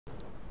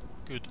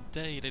Good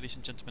day, ladies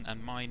and gentlemen,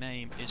 and my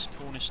name is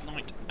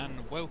Cornish-Knight,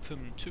 and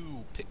welcome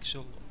to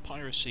Pixel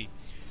Piracy.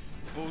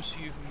 For those of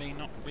you who may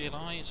not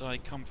realise, I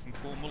come from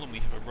Cornwall and we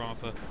have a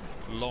rather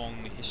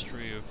long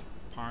history of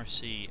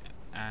piracy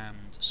and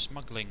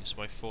smuggling,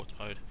 so I thought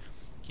I'd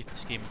give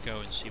this game a go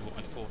and see what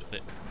I thought of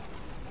it.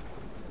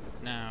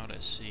 Now,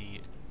 let's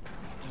see.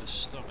 Let's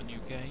start a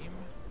new game.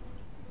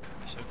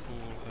 So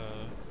call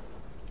her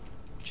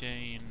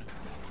Jane.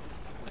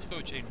 Let's go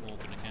with Jane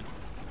Morgan again.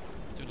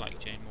 I do like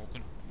Jane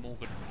Morgan.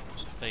 Morgan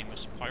was a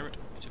famous pirate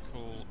to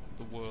call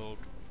the world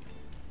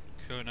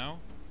Colonel.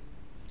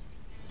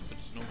 But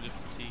it's no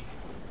difficulty.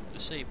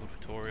 Disable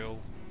tutorial.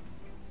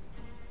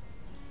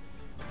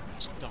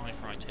 Let's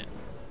dive right in.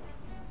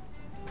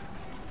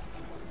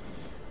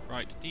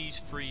 Right, these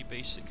three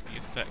basically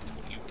affect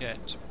what you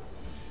get.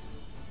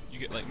 You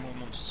get like more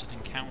monsters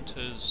and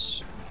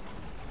encounters,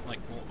 like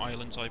more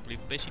islands, I believe.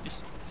 Basically,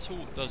 this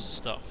all does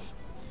stuff.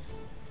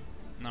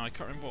 Now, I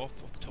can't remember off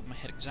the top of my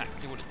head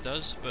exactly what it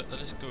does, but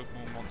let us go with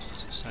more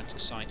monsters. It sounds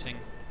exciting.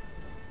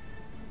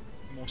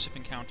 More ship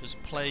encounters.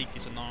 Plague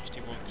is a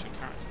nasty one because your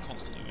character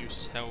constantly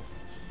loses health.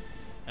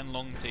 And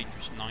long,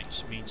 dangerous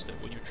nights means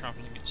that when you're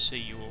travelling at sea,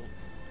 you're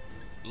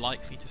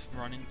likely to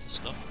run into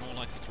stuff, more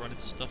likely to run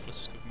into stuff. Let's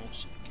just go with more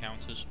ship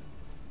encounters.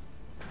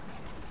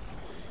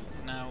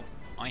 Now,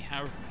 I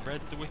have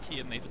read the wiki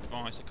and they've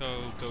advised, like,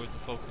 oh, go with the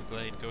Falcon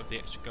Blade, go with the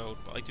extra gold,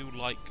 but I do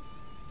like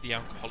the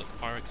alcoholic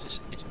pirate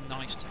because it's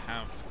nice to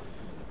have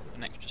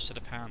an extra set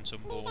of hands on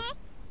board.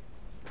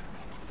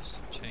 Let's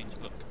change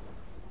look.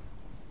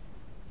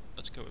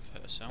 Let's go with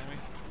her, shall we?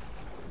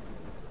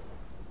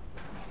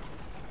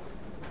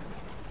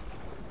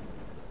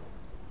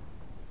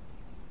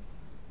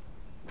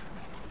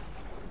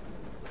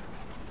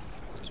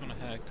 Just want a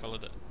hair colour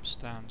that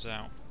stands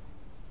out.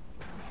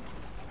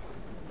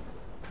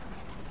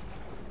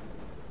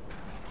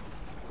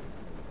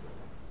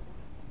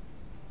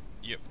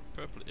 Yep,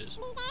 purple it is.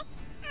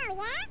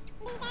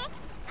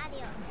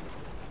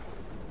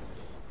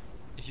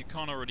 If you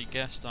can't already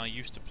guess, I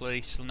used to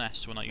play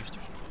SNES when I used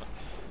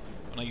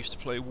to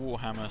play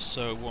Warhammer,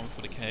 so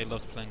 140k, I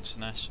loved playing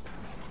SNES.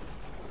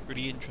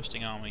 Really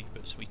interesting army,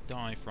 but so we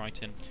dive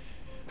right in.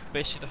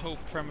 Basically, the whole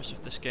premise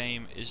of this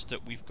game is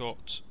that we've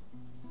got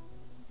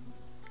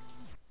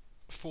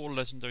 4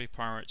 legendary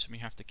pirates and we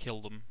have to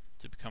kill them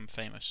to become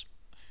famous.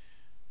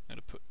 I'm going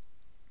to put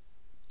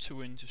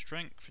 2 into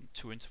strength and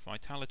 2 into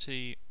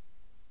vitality,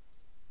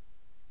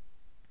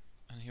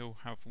 and he'll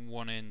have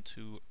 1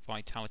 into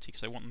vitality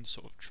because I want them to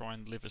sort of try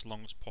and live as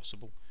long as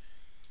possible.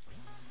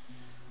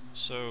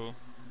 So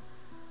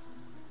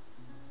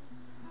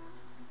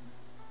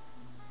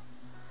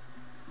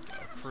get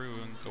our crew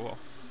and go off.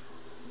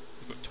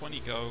 We've got 20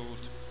 gold.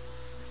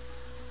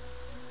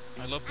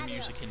 I love the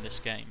music in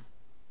this game.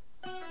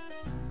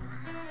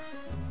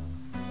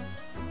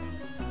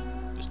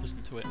 Just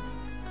listen to it.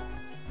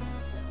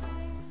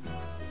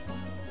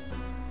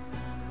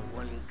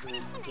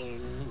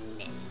 Drinking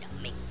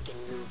and making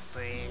new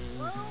friends.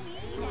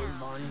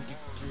 Move on to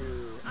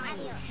 2. I'm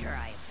sure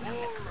I found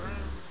the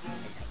crew.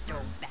 As I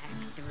throw back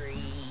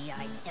 3,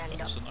 I stand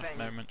That's up. enough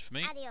merriment for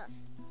me.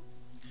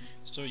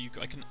 So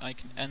I can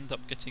end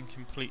up getting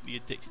completely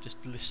addicted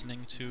just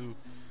listening to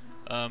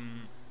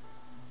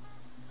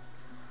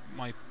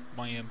my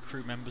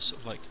crew members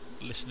sort of like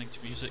listening to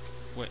music.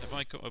 Wait, have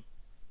I got a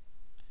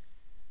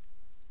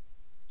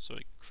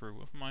crew?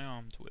 What am I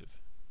armed with?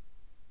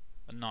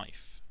 A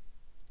knife.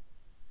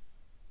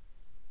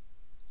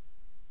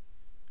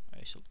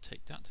 I shall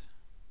take that.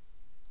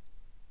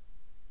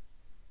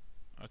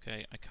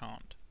 Okay, I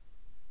can't.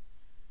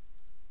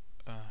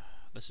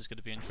 This is going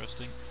to be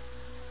interesting.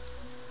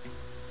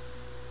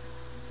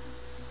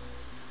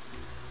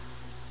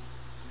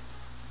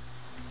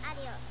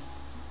 Adios.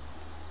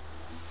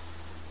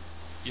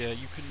 Yeah,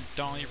 you can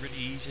die really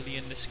easily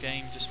in this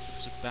game just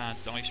because of bad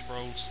dice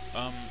rolls.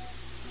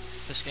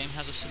 This game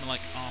has a similar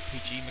like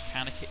RPG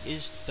mechanic. It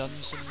is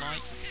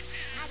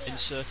dungeon-like in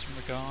certain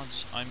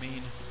regards. I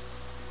mean,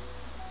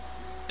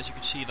 as you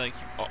can see, like,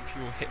 you up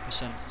your hit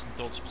percentage and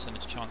dodge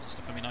percentage chance and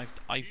stuff. I mean,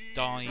 I've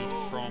died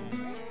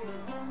from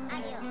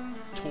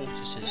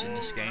tortoises in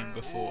this game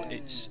before.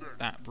 It's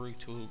that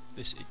brutal.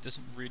 It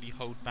doesn't really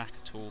hold back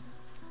at all.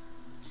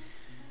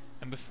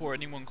 And before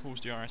anyone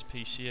calls the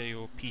RSPCA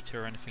or PETA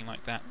or anything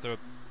like that, the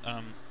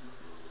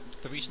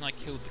reason I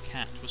killed the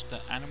cat was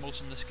that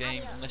animals in this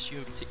game, unless you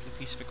have a particular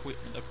piece of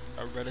equipment,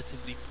 are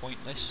relatively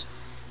pointless,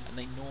 and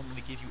they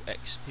normally give you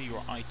XP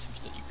or items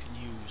that you can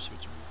use, so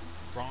it's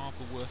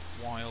rather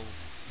worthwhile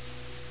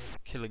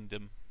killing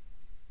them,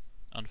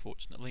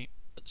 unfortunately.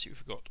 Let's see,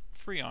 we've got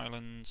 3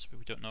 islands that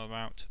we don't know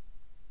about.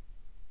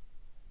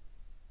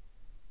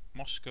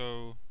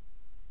 Moscow,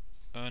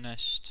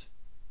 Ernest,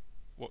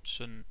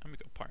 Watson, and we've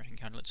got a pirate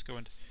encounter. Let's go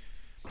and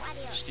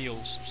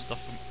steal some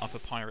stuff from other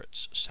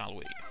pirates, shall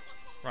we?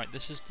 Right,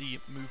 this is the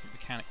movement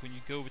mechanic. When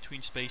you go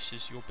between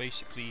spaces, you're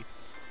basically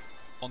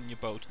on your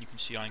boat, and you can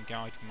see I'm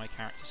guiding my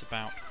characters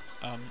about,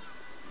 and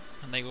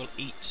they will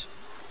eat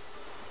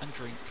and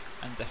drink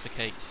and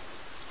defecate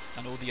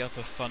and all the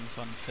other fun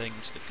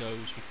things that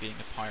goes with being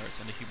a pirate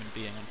and a human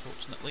being,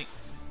 unfortunately.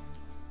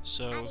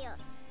 So,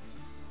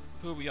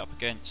 who are we up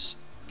against?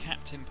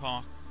 Captain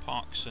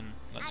Parkson.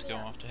 Let's go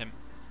after him.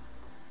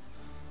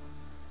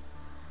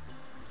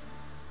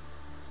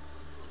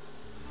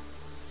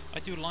 I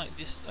do like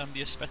this,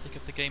 the aesthetic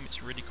of the game.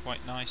 It's really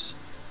quite nice.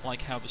 I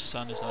like how the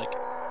sun is like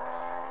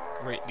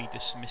greatly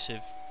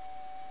dismissive.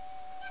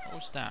 What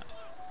was that?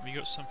 We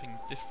got something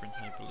different,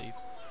 I believe.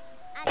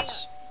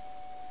 Let's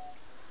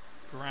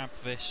grab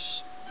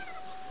this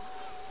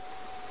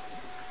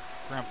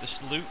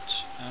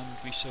loot, and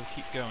we shall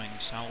keep going,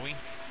 shall we?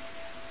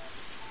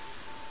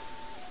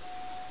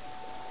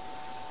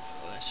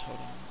 Let's hold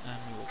on, and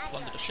we will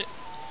plunder the ship.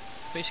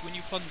 Basically, when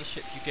you plunder the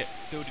ship, you get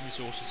building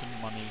resources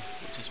and money,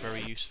 which is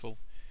very useful.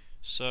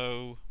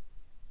 So,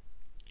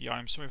 yeah,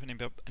 I'm sorry for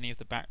any of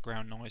the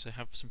background noise. I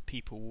have some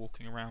people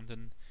walking around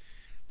in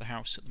the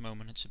house at the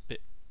moment. It's a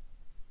bit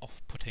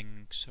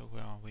off-putting. So,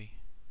 where are we?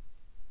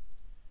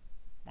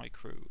 My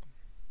crew.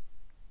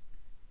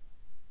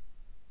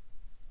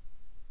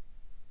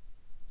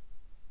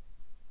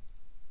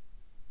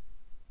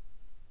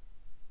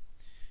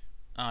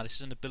 Ah, this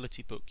is an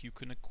ability book. You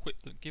can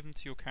equip them, give them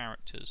to your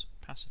characters,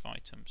 passive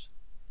items.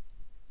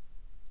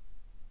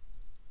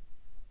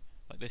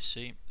 Like this,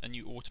 see? And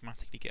you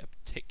automatically get a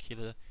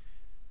particular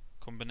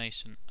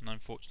combination, and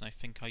unfortunately I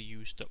think I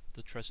used up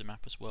the treasure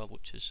map as well,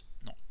 which is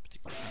not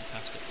particularly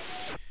fantastic.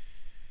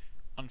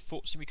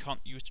 Unfortunately we can't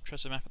use the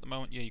treasure map at the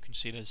moment. Yeah, you can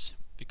see this,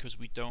 because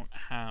we don't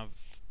have,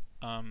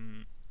 to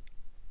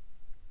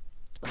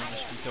be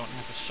honest, we don't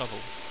have a shovel.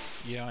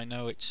 Yeah, I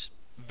know, it's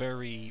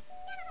very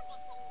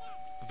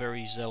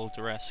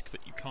Zelda-esque,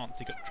 but you can't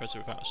dig up treasure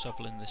without a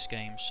shovel in this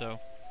game,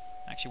 so...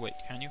 Actually, wait,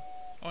 can you?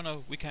 Oh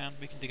no, we can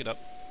dig it up.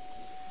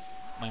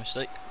 My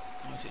mistake.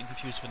 I was getting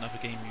confused with another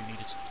game you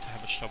needed to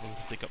have a shovel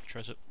to dig up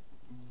treasure.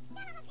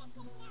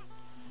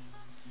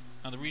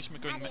 Now the reason we're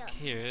going back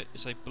here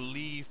is I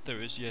believe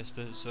there's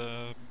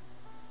a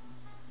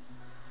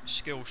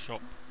skill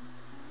shop.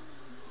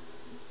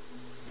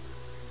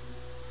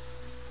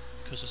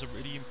 Because there's a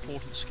really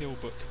important skill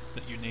book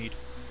that you need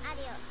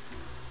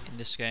in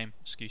this game.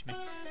 Excuse me.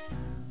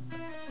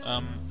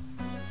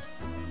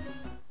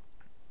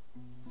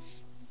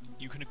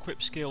 You can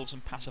equip skills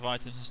and passive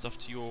items and stuff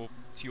to your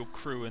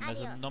crew, and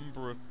there's a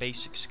number of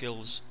basic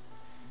skills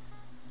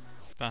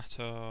that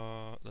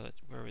are...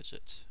 where is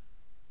it?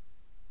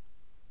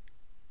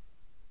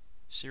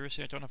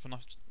 Seriously, I don't have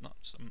enough.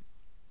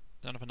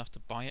 Don't have enough to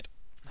buy it.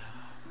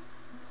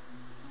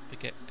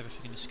 Forget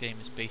everything in this game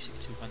is basic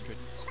 200.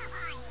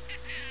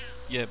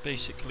 Yeah,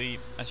 basically,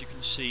 as you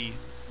can see,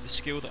 the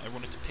skill that I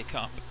wanted to pick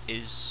up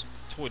is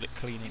toilet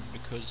cleaning,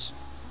 because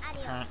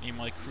apparently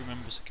my crew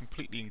members are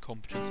completely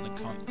incompetent and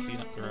can't clean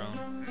up their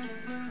own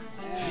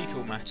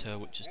fecal matter,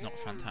 which is not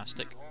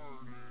fantastic.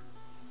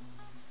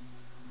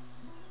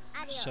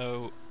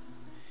 So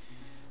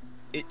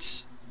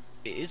it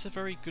is a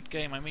very good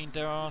game. I mean,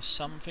 there are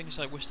some things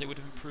I wish they would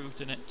have improved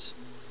in it,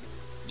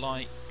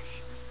 like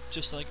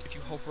just like if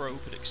you hover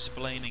over it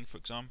explaining, for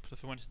example,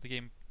 if I went into the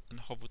game and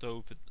hovered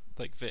over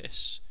like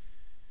this,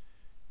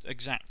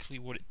 exactly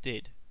what it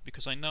did,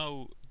 because I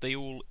know they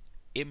all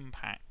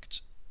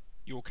impact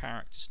your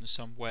characters in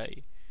some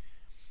way,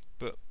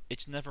 but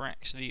it's never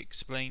actually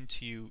explained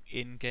to you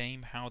in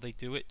game how they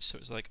do it. So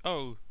it's like,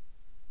 oh,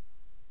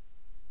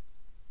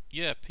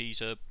 yep,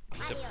 he's a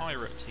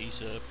pirate,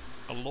 he's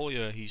a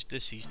lawyer, he's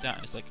this, he's that.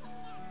 And it's like,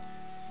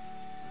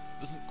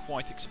 doesn't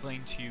quite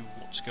explain to you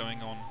what's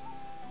going on.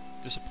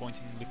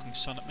 Disappointing looking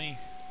son at me,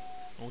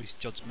 always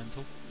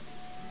judgmental.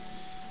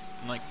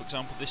 And like, for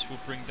example, this will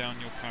bring down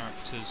your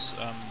character's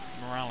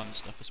morale and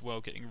stuff as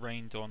well, getting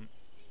rained on.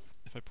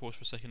 If I pause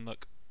for a second,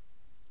 look.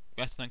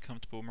 Better than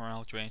comfortable,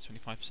 morale drains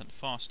 25%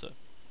 faster.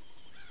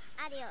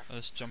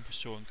 Let's jump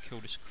ashore and kill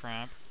this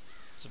crab.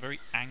 It's a very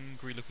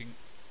angry looking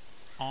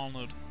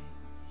Arnold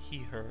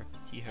he-her.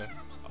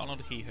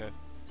 Arnold he-her.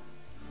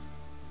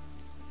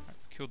 Right,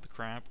 killed the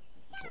crab.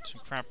 Got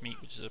some crab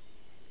meat, which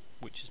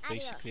is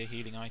basically a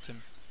healing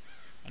item.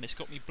 And it's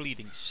got me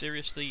bleeding.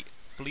 Seriously,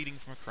 bleeding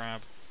from a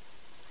crab.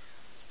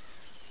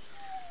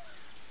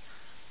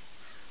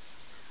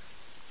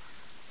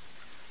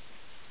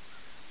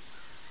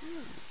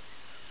 Ooh.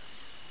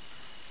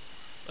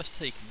 Let's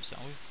take him,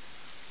 shall we?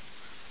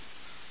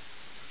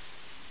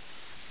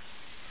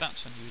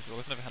 That's unusual,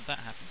 I've never had that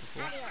happen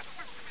before.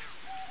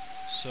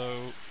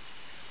 So,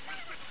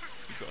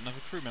 we've got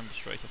another crew member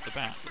straight off the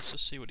bat. Let's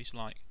just see what he's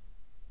like.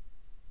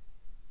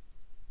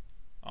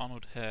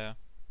 Arnold Hare.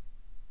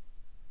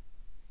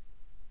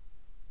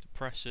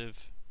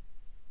 Depressive.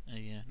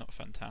 Yeah, not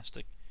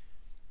fantastic.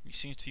 He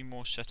seems to be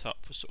more set up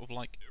for sort of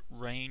like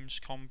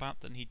ranged combat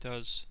than he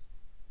does.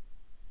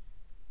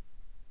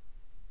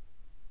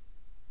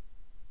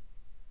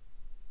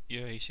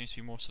 Yeah, he seems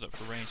to be more set up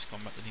for ranged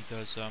combat than he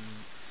does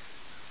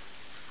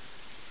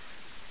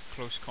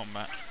close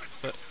combat.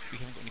 But we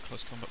haven't got any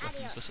close combat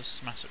weapons. Let's just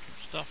smash it from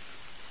stuff.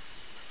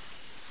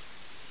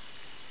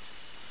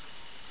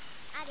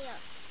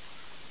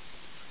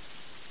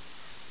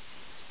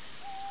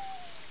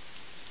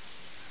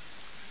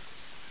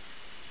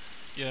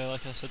 Yeah,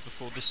 like I said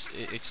before,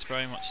 it's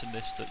very much in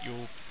this that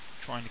you're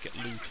trying to get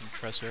loot and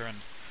treasure and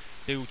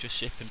build your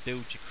ship and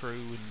build your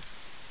crew, and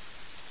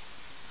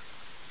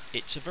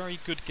it's a very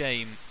good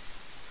game.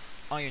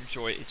 I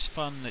enjoy it. It's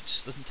fun. It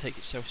just doesn't take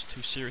itself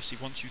too seriously.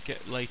 Once you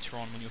get later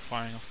on when you're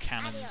firing off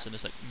cannons and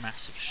there's like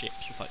massive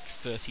ships with like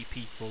 30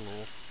 people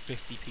or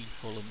 50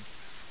 people, and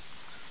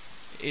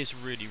it is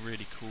really,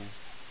 really cool.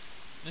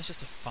 And it's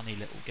just a funny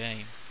little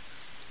game.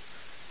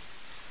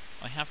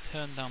 I have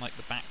turned down like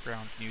the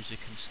background music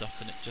and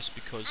stuff in it just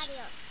because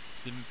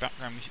the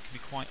background music can be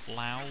quite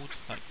loud.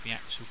 Like the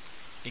actual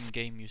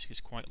in-game music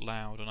is quite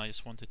loud, and I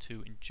just wanted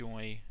to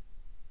enjoy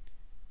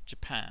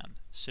Japan.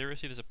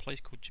 Seriously, there's a place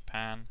called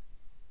Japan.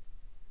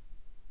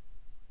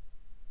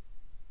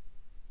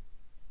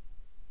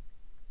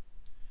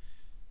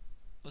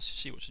 Let's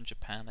see what's in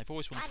Japan. I've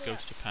always wanted to go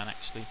to Japan,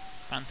 actually.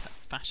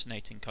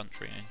 Fascinating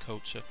country and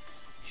culture.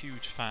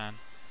 Huge fan.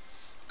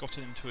 Got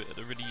into it at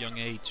a really young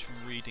age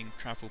from reading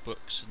travel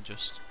books and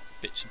just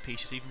bits and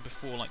pieces, even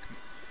before, like,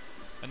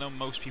 I know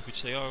most people would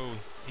say, oh,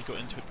 he got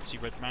into it because he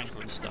read manga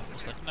and stuff.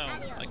 It's like, no,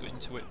 I got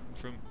into it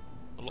from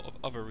a lot of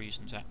other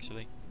reasons,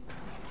 actually.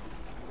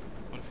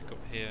 What have we got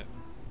here?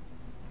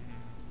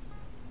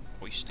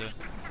 Oyster.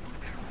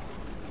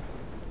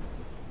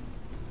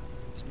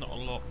 There's not a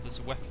lot. There's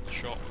a weapon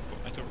shop,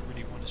 but I don't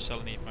really want to sell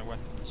any of my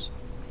weapons.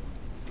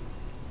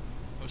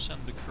 I'll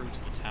send the crew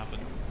to the tavern.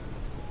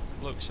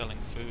 Bloke selling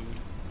food.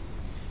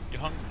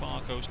 Your hunger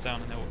bar goes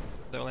down, and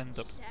they'll end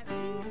up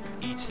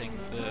eating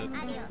the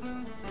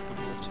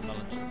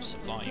watermelons and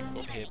supply you've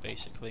got here,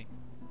 basically.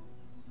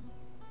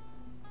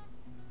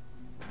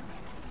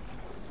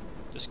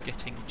 Just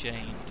getting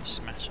Jane to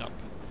smash up.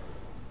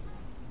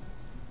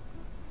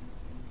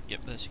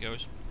 Yep, there she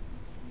goes.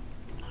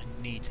 I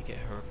need to get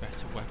her a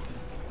better weapon.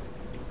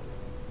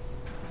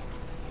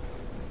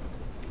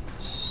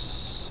 It's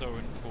so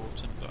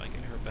important that I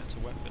get her a better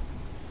weapon.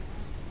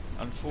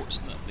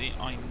 Unfortunately,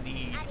 I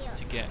need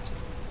to get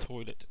the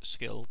toilet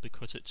skill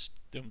because it's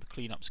the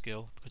cleanup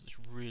skill, because it's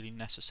really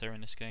necessary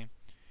in this game.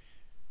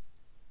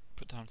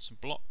 Put down some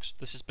blocks.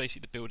 This is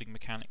basically the building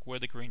mechanic. Where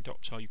the green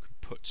dots are, you can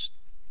put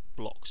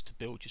blocks to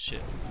build your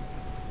ship.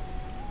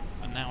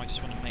 And now I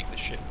just want to make the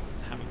ship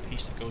have a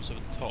piece that goes over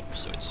the top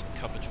so it's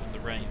covered from the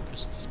rain,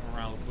 because this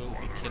morale will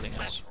be killing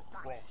us.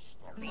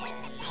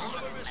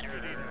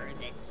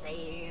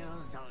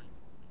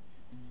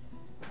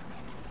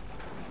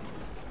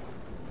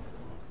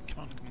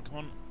 Come on, come on, come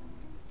on.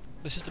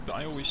 This is the bit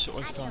I always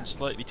sort of found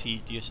slightly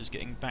tedious, is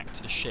getting back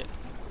to the ship.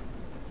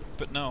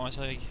 But no, as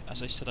I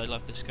said, I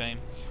love this game.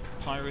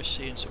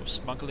 Piracy and sort of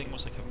smuggling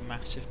was like a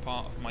massive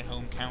part of my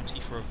home county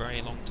for a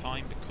very long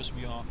time, because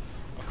we are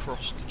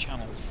across the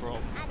channel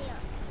from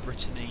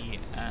Brittany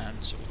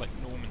and sort of like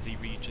Normandy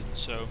region.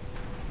 So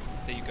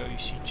there you go, you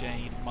see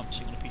Jane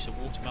munching on a piece of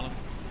watermelon,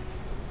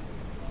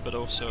 but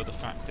also the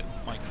fact that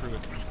my crew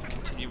are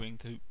continuing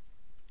to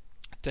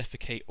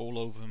defecate all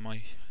over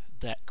my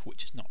deck,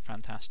 which is not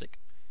fantastic.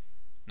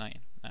 Now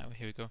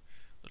here we go.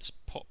 Let's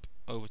pop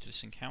over to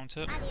this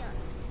encounter.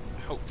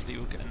 Hopefully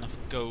we'll get enough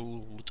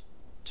gold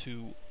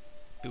to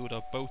build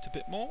our boat a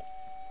bit more.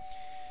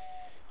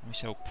 And we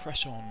shall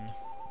press on.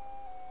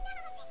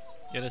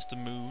 Yeah, there's the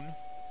moon.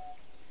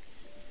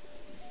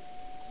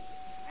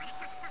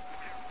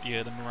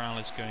 Yeah, the morale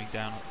is going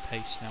down at the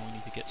pace now. We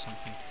need to get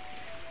something.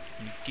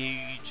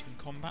 Engage in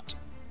combat.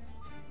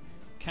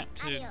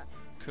 Captain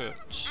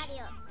Kurtz.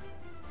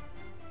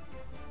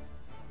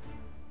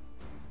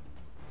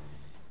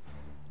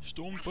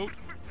 Stormboat.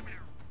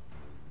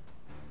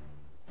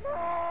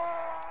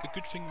 The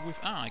good thing with...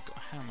 I got a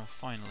hammer,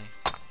 finally.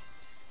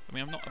 I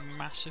mean, I'm not a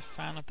massive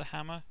fan of the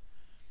hammer,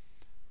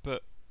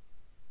 but...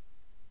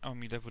 Oh,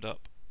 we leveled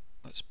up.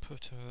 Let's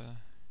put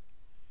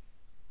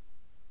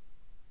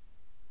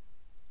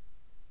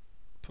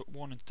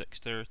one into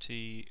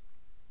dexterity,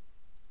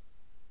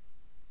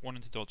 one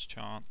into dodge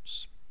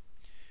chance.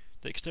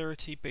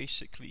 Dexterity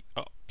basically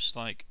ups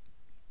like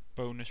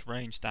bonus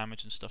range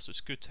damage and stuff, so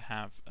it's good to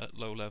have at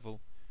low level.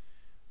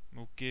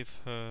 We'll give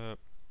her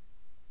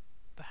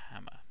the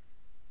hammer.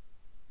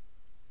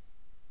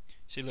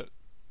 See, look,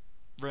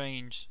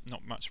 range,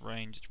 not much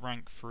range, it's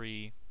rank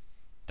 3,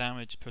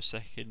 damage per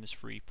second is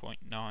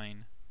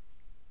 3.9.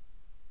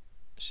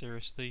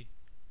 Seriously?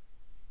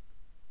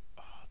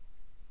 Oh.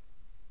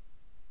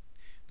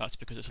 That's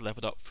because it's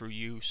leveled up through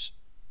use.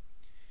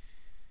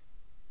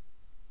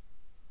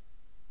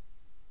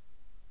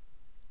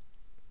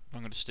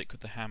 I'm going to stick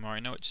with the hammer. I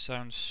know it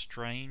sounds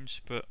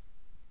strange, but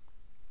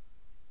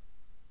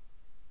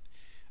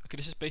okay,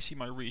 this is basically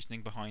my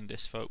reasoning behind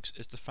this, folks,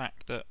 is the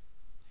fact that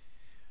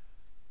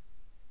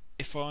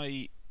if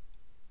I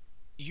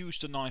use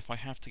the knife, I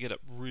have to get up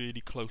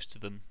really close to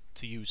them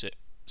to use it.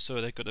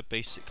 So they've got to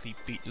basically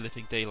beat the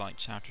living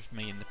daylights out of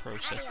me in the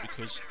process,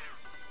 because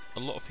a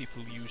lot of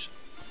people use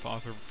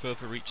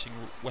further reaching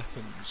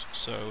weapons.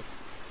 So,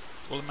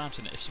 well,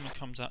 imagine it, if someone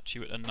comes at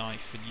you at a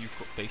knife and you've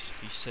got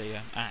basically, say,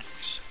 an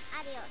axe,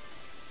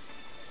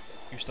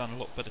 you stand a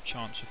lot better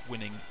chance of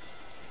winning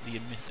the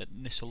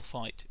initial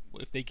fight.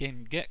 If they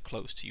can get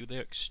close to you,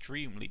 they're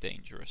extremely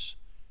dangerous.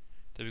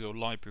 There we go,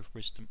 Library of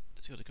Wisdom.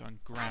 Let's go to go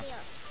and grab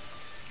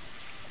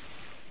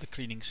the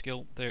cleaning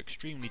skill. They're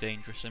extremely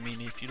dangerous. I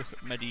mean, if you look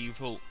at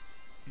medieval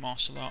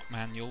martial art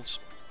manuals,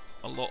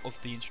 a lot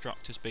of the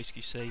instructors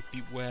basically say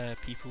beware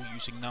people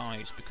using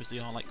knives because they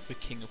are like the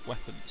king of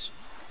weapons.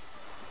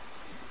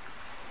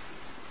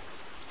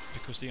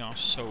 Because they are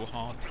so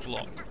hard to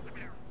block.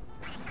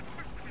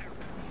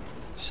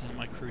 Send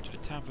my crew to the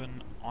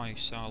tavern. I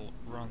shall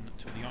run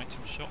to the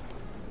item shop.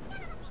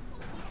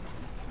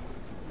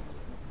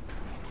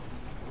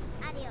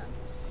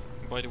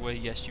 And by the way,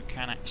 yes, you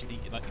can actually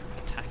like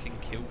attack and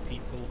kill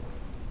people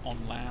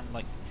on land,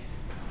 like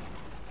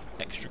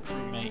extra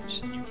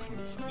crewmates, and you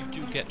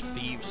do get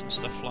thieves and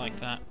stuff like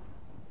that.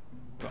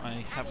 But I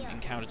haven't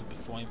encountered them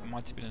before. It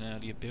might have been an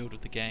earlier build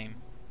of the game.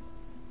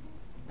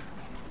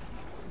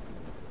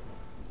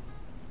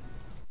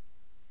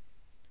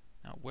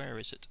 Now, where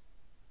is it?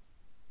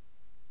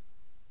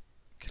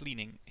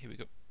 Cleaning. Here we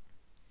go.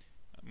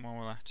 While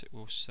we're at it,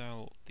 we'll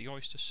sell the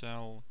oyster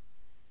shell.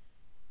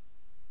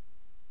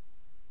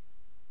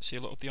 See, a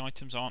lot of the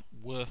items aren't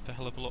worth a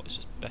hell of a lot. It's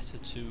just better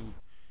to.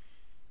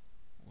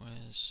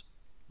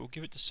 We'll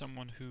give it to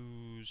someone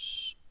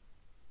who's.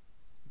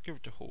 We'll give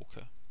it to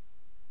Hawker.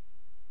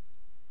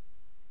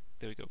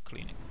 There we go.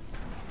 Cleaning.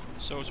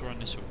 So as we're on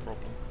this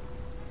problem.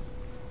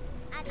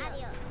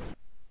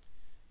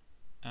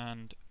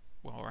 And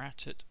while we're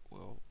at it,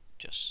 we'll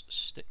just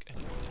stick a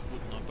little bit of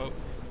wood on our boat,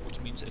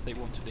 which means that if they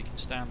want to, they can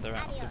stand there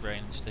out of the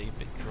rain and stay a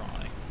bit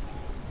dry.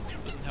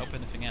 It doesn't help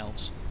anything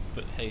else,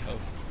 but hey ho,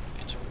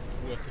 it's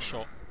worth a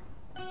shot.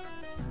 I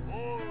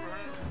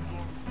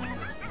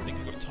think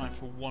we've got time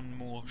for one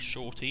more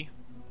shorty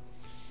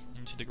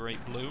into the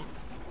Great Blue.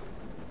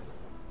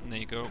 And there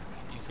you go.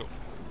 You've got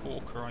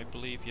Hawker, I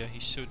believe. Yeah, he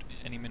should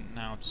any minute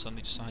now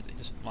suddenly decide that he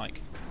doesn't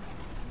like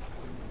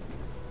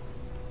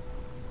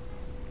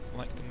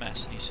the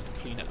mess and he should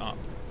clean it up,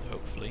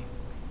 hopefully.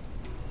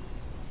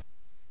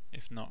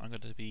 If not, I'm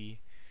going to be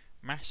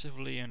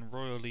massively and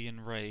royally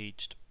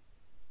enraged.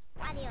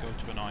 Go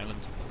to an island.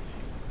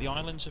 The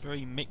islands are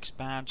very mixed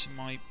bags in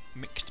my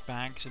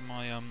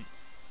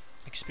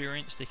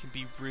experience. They can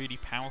be really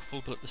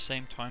powerful, but at the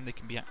same time they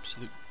can be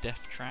absolute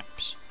death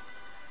traps.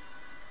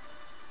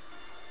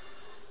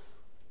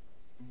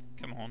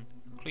 Come on,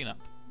 clean up.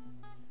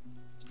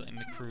 Just letting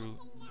the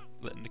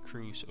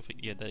crew sort of.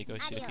 Yeah, there you go.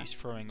 See, look, he's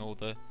throwing all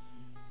the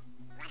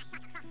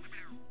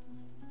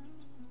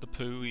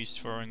poo. He's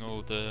throwing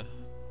all the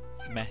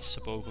mess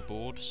up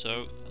overboard.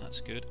 So that's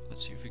good.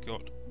 Let's see if we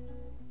got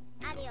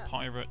a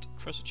pirate,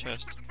 treasure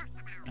chest,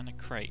 and a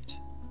crate.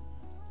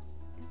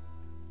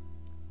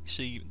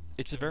 See,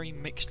 it's a very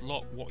mixed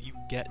lot what you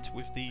get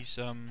with these.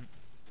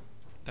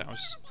 That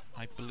was,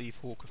 I believe,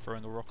 Hawker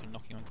throwing a rock and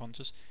knocking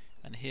unconscious.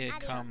 And here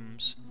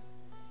comes.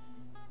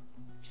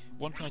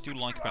 One thing I do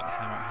like about the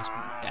hammer,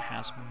 it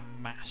has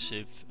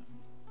massive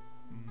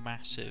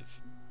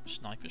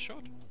sniper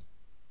shot.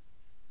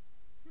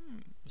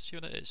 Let's see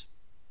what it is.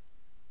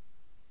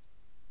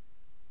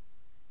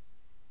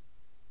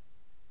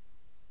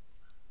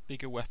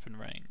 Bigger weapon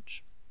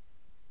range.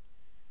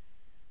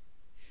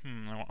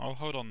 I'll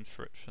hold on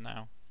for it for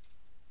now.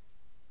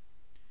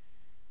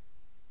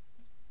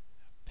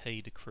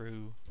 Pay the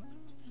crew.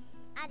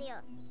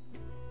 Adios.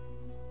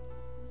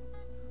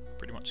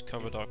 Pretty much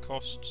covered our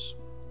costs.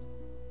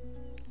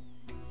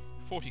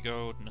 40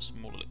 gold and a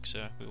small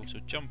elixir. We also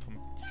jump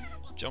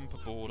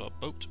aboard our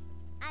boat.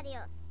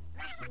 Adios.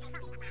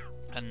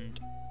 And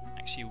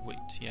actually, wait,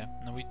 yeah.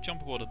 No, we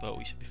jump aboard a boat.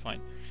 We should be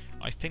fine.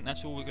 I think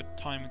that's all we've got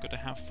to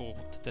have for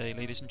today,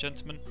 ladies and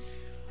gentlemen.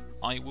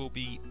 I will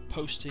be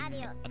posting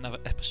another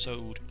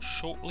episode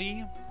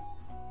shortly,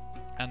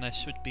 and there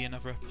should be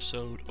another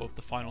episode of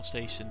the final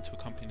station to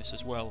accompany this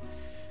as well.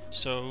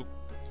 So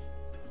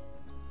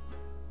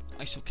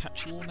I shall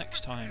catch you all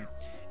next time.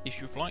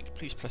 If you've liked,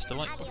 please press the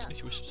like button. If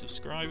you wish to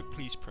subscribe,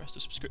 please press the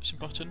subscription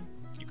button.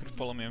 You can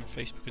follow me on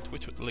Facebook and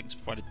Twitter at the links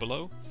provided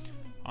below.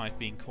 I've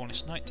been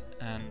Cornish-Knight,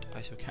 and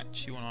I shall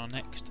catch you on our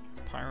next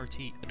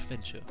Piracy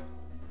adventure.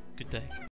 Good day.